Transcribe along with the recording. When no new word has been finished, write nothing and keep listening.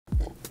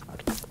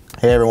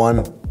Hey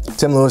everyone,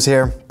 Tim Lewis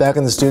here, back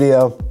in the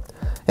studio,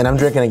 and I'm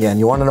drinking again.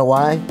 You want to know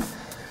why?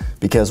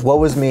 Because what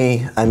was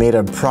me, I made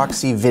a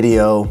Proxy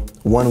video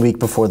 1 week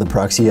before the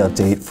Proxy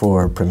update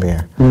for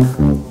Premiere.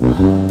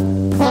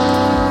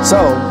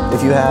 So,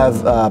 if you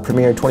have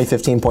Premiere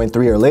 2015.3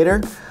 or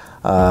later,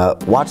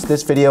 watch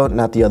this video,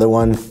 not the other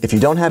one. If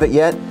you don't have it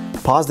yet,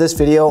 pause this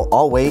video,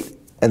 I'll wait,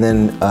 and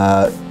then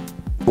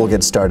we'll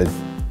get started.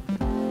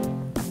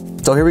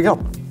 So here we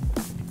go.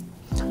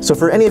 So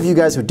for any of you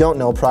guys who don't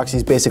know,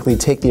 proxies basically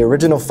take the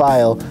original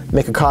file,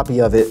 make a copy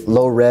of it,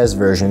 low-res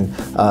version,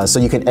 so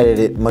you can edit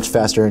it much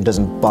faster and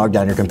doesn't bog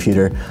down your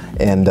computer.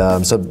 And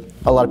so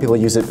a lot of people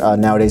use it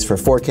nowadays for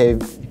 4K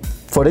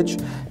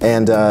footage,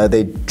 and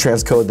they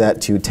transcode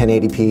that to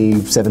 1080p,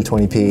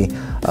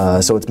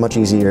 720p, so it's much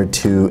easier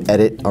to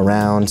edit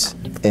around,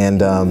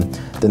 and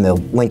then they'll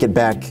link it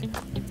back,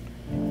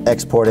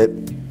 export it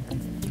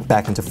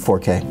back into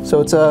 4K.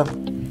 So it's a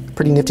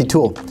pretty nifty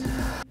tool.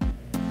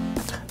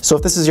 So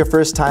if this is your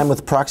first time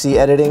with proxy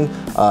editing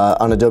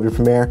on Adobe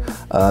Premiere,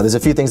 there's a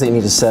few things that you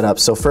need to set up.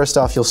 So first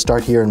off, you'll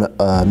start here in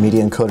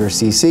Media Encoder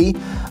CC,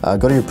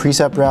 go to your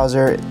preset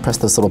browser, press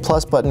this little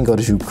plus button, go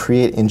to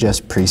Create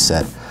Ingest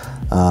Preset.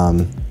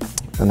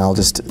 And I'll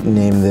just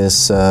name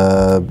this,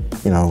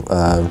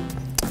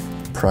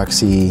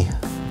 Proxy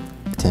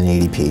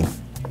 1080p.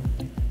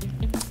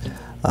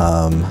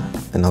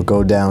 And I'll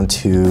go down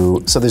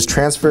to, so there's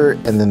transfer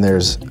and then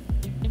there's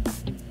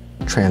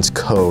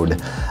transcode.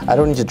 I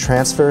don't need to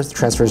transfer.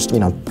 Transfers,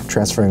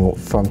 transferring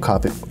from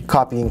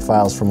copying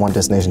files from one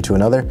destination to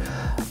another.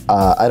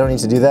 I don't need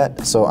to do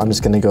that, so I'm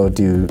just going to go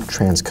do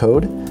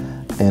transcode,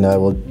 and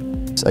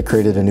I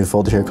created a new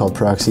folder here called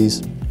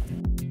Proxies,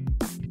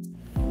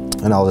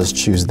 and I'll just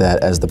choose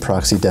that as the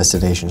proxy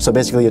destination. So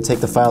basically, you take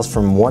the files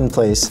from one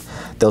place,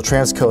 they'll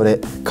transcode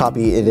it,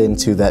 copy it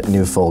into that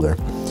new folder.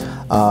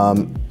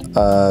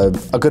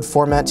 A good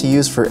format to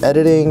use for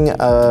editing,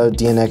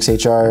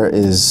 DNxHR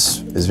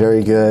is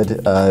very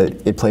good.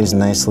 It plays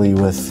nicely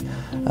with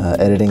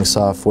editing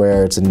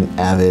software. It's an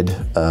Avid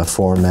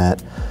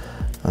format.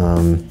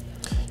 You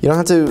don't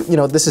have to,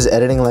 this is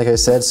editing, like I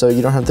said, so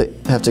you don't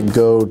have to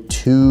go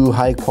too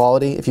high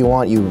quality. If you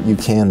want, you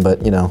can,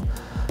 but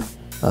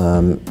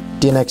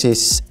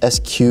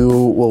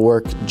DNxSQ will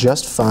work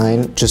just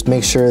fine. Just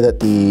make sure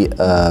that the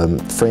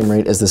frame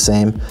rate is the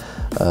same.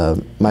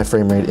 My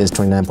frame rate is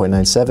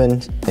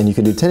 29.97, and you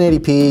can do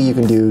 1080p, you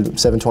can do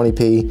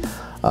 720p,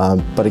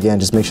 but again,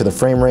 just make sure the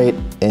frame rate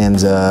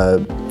is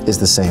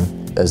the same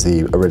as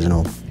the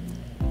original.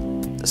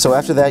 So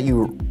after that,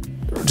 you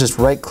just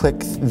right-click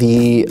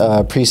the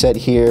preset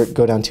here,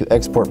 go down to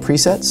Export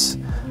Presets.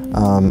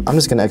 I'm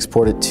just going to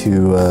export it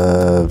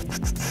to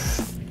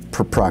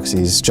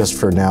Proxies just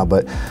for now,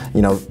 but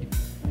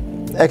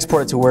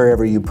export it to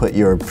wherever you put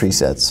your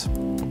presets.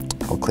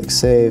 I'll click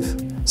Save.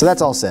 So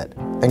that's all set.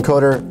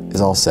 Encoder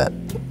is all set.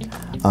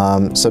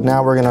 So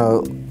now we're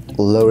gonna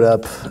load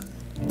up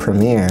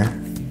Premiere.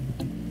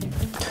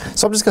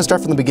 So I'm just gonna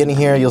start from the beginning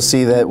here. You'll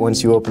see that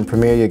once you open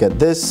Premiere, you get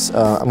this.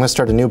 I'm gonna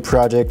start a new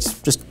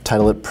project, just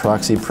title it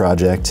Proxy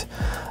Project.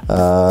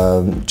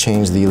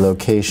 Change the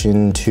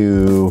location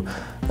to,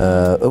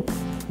 go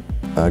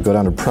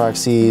down to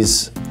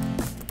Proxies.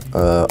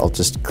 I'll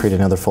just create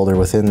another folder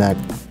within that,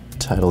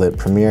 title it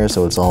Premiere,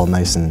 so it's all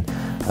nice and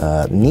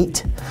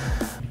neat.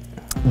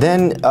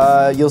 Then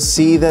you'll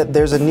see that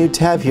there's a new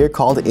tab here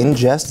called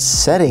Ingest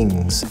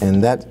Settings,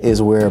 and that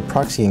is where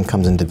proxying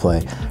comes into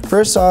play.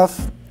 First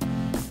off,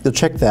 you'll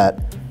check that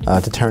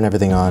to turn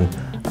everything on.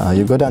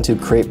 You'll go down to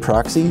Create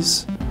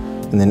Proxies,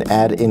 and then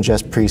Add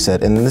Ingest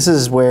Preset. And this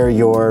is where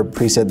your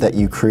preset that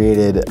you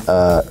created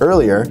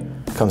earlier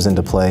comes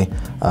into play.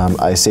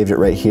 I saved it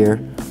right here,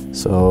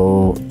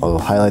 so I'll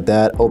highlight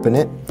that, open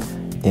it,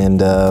 and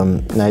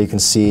now you can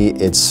see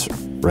it's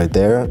right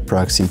there,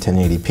 Proxy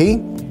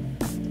 1080p.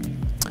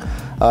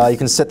 You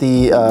can set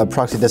the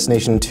proxy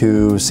destination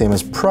to same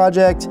as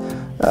project.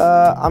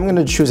 I'm going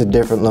to choose a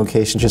different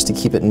location just to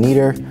keep it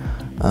neater.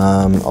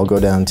 I'll go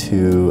down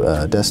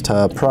to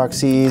desktop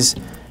proxies,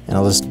 and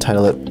I'll just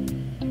title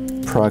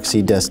it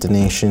Proxy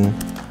Destination,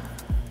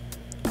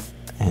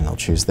 and I'll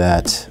choose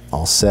that,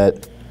 all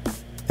set,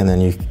 and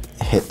then you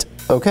hit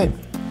OK.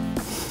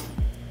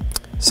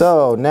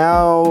 So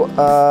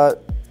now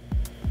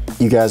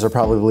you guys are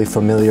probably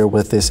familiar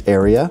with this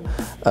area.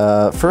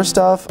 First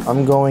off,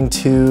 I'm going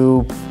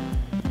to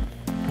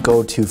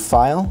go to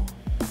File,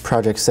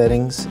 Project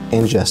Settings,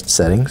 Ingest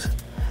Settings.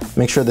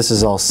 Make sure this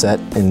is all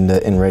set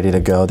and ready to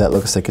go. That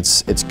looks like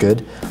it's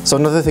good. So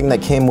another thing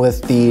that came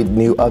with the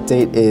new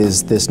update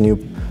is this new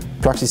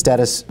proxy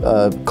status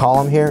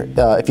column here.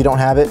 If you don't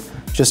have it,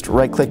 just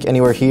right-click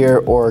anywhere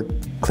here or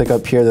click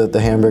up here,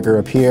 the hamburger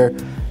up here,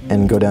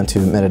 and go down to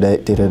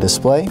Metadata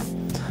Display,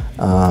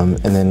 and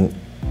then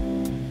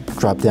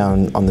drop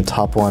down on the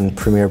top one,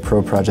 Premiere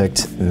Pro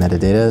Project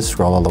Metadata,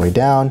 scroll all the way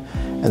down,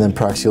 and then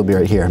Proxy will be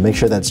right here. Make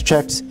sure that's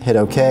checked, hit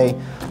OK.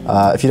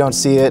 If you don't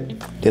see it,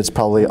 it's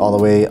probably all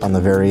the way on the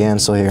very end,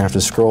 so you're gonna have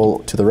to scroll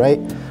to the right.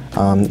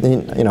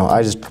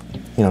 I just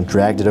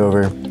dragged it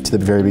over to the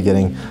very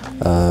beginning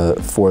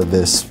for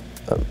this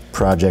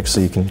project so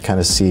you can kind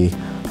of see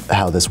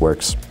how this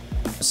works.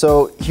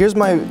 So here's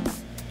my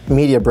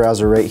media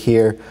browser right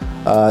here.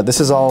 This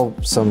is all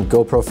some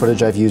GoPro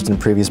footage I've used in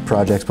previous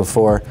projects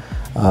before.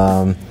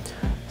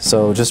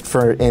 So just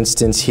for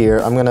instance here,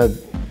 I'm gonna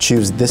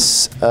choose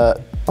this,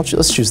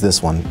 let's choose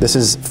this one. This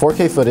is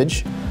 4K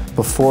footage.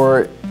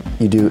 Before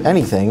you do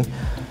anything,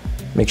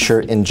 make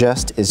sure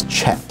ingest is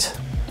checked.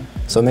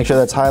 So make sure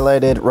that's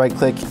highlighted, right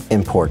click,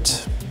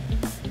 import.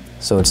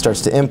 So it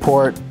starts to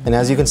import, and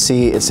as you can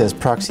see, it says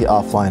proxy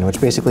offline,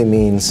 which basically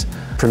means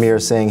Premiere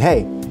is saying,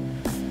 hey,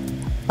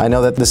 I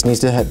know that this needs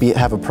to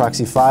have a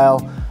proxy file.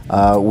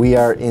 We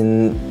are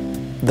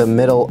in the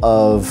middle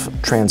of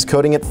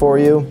transcoding it for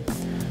you,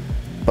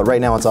 but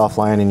right now it's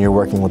offline and you're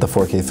working with the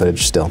 4K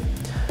footage still.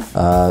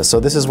 So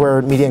this is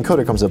where Media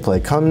Encoder comes into play.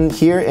 Come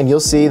here and you'll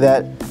see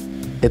that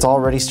it's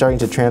already starting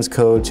to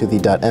transcode to the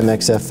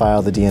 .mxf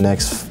file, the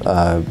DNX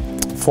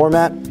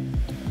format.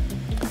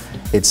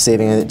 It's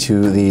saving it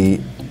to the,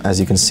 as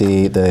you can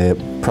see,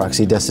 the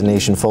proxy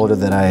destination folder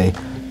that I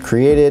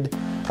created.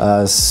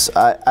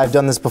 I've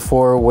done this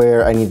before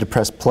where I need to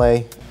press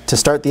play to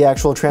start the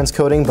actual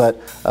transcoding, but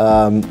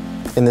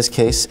in this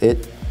case,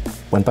 it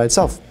went by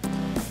itself.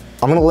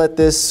 I'm gonna let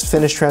this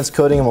finish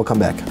transcoding and we'll come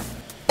back.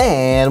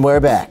 And we're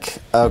back.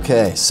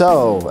 Okay,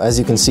 so as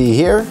you can see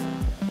here,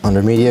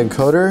 under Media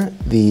Encoder,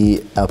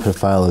 the output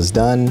file is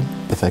done.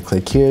 If I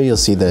click here, you'll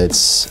see that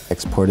it's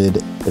exported,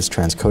 it's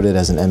transcoded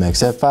as an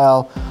MXF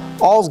file.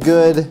 All's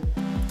good.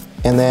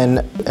 And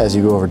then as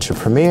you go over to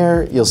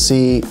Premiere, you'll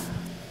see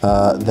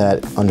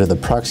that under the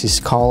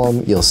Proxies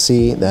column, you'll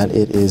see that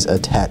it is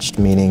attached,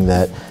 meaning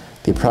that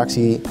the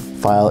proxy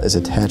file is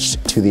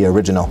attached to the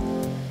original.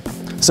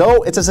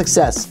 So it's a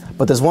success,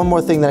 but there's one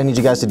more thing that I need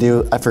you guys to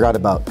do I forgot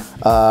about.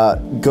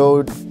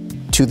 Go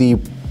to the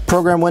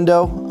program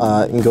window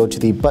and go to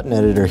the button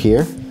editor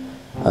here.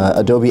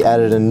 Adobe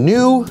added a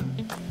new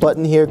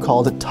button here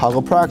called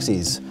Toggle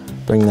Proxies.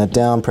 Bring that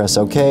down, press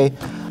OK.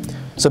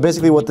 So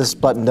basically what this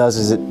button does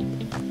is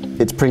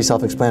it's pretty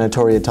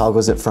self-explanatory. It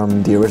toggles it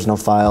from the original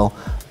file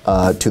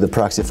to the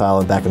proxy file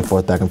and back and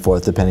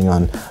forth, depending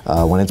on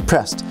when it's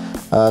pressed.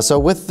 So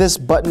with this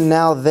button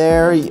now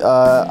there,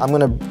 I'm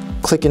going to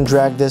click and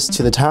drag this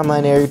to the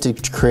timeline area to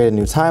create a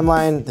new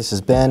timeline. This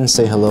is Ben.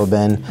 Say hello,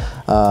 Ben.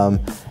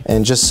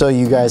 And just so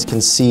you guys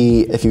can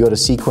see, if you go to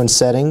sequence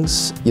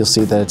settings, you'll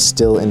see that it's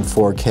still in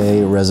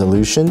 4K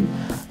resolution.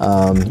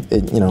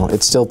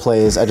 It still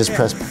plays. I just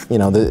pressed,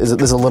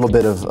 there's a little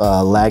bit of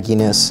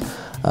lagginess.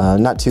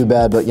 Not too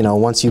bad, but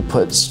once you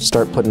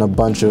start putting a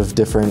bunch of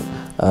different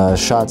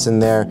shots in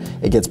there,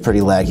 it gets pretty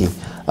laggy.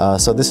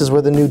 So this is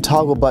where the new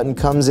toggle button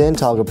comes in,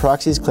 Toggle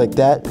Proxies. Click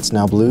that. It's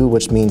now blue,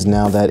 which means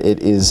now that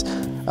it is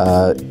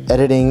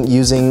editing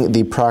using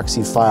the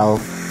proxy file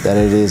that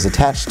it is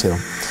attached to.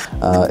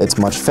 It's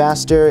much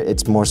faster,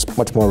 it's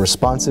much more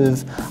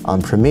responsive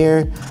on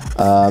Premiere,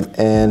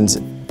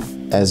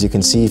 and as you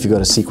can see, if you go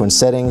to sequence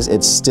settings,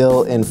 it's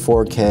still in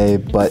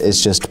 4K, but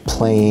it's just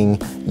playing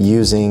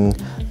using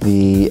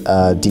the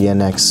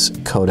DNX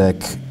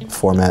codec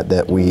format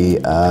that we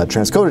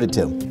transcoded it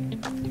to.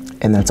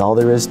 And that's all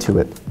there is to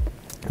it.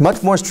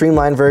 Much more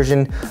streamlined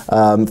version.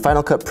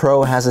 Final Cut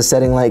Pro has a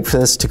setting like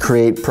this to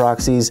create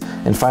proxies,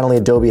 and finally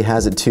Adobe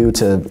has it too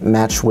to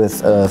match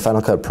with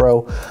Final Cut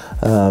Pro.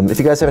 If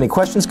you guys have any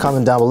questions,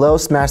 comment down below.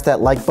 Smash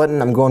that like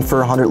button. I'm going for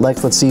 100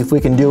 likes. Let's see if we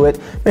can do it.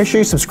 Make sure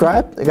you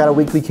subscribe. I got a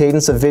weekly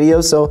cadence of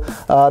videos, so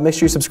make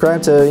sure you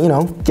subscribe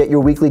to get your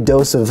weekly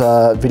dose of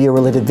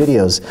video-related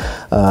videos.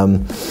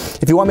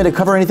 If you want me to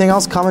cover anything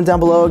else, comment down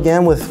below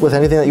again with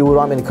anything that you would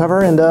want me to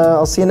cover, and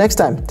I'll see you next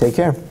time. Take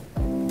care.